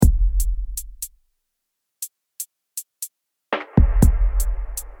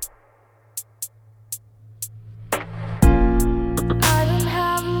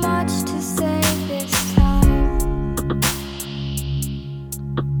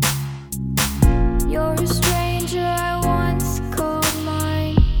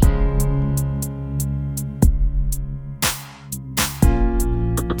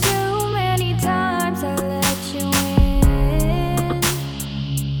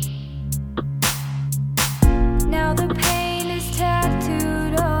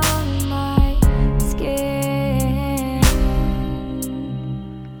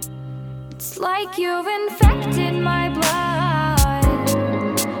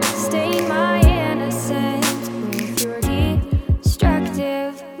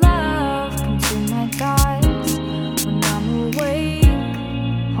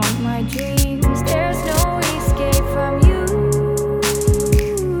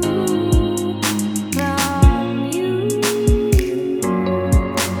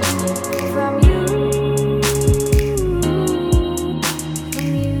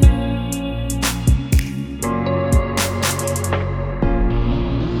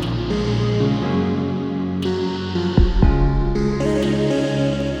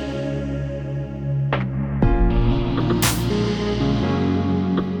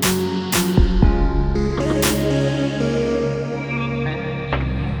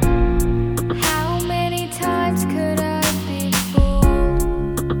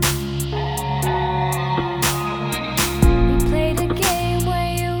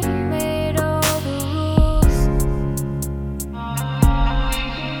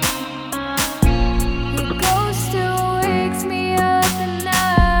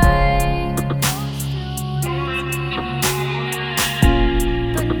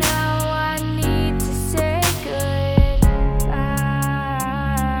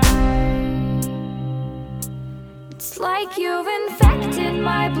like you've infected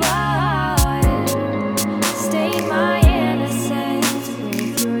my blood, stain my innocence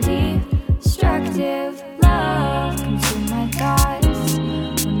with your destructive love. Consume my thoughts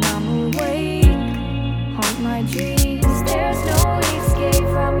when I'm awake, haunt my dreams. There's no escape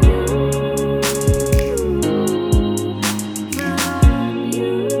from you.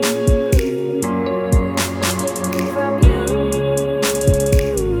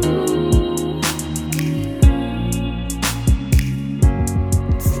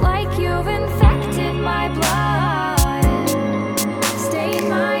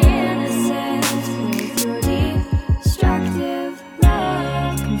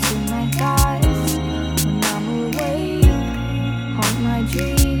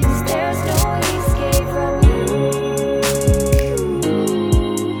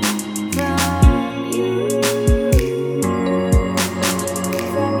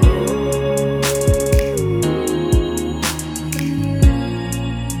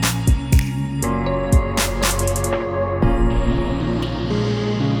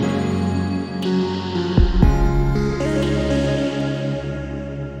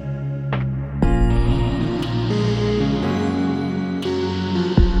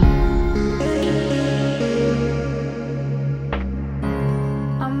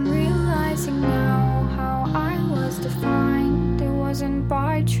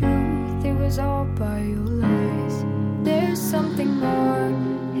 By truth, it was all by your lies. There's something more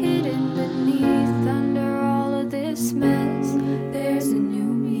hidden beneath. Under all of this mess, there's a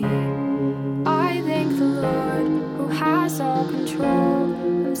new me. I thank the Lord who has all control.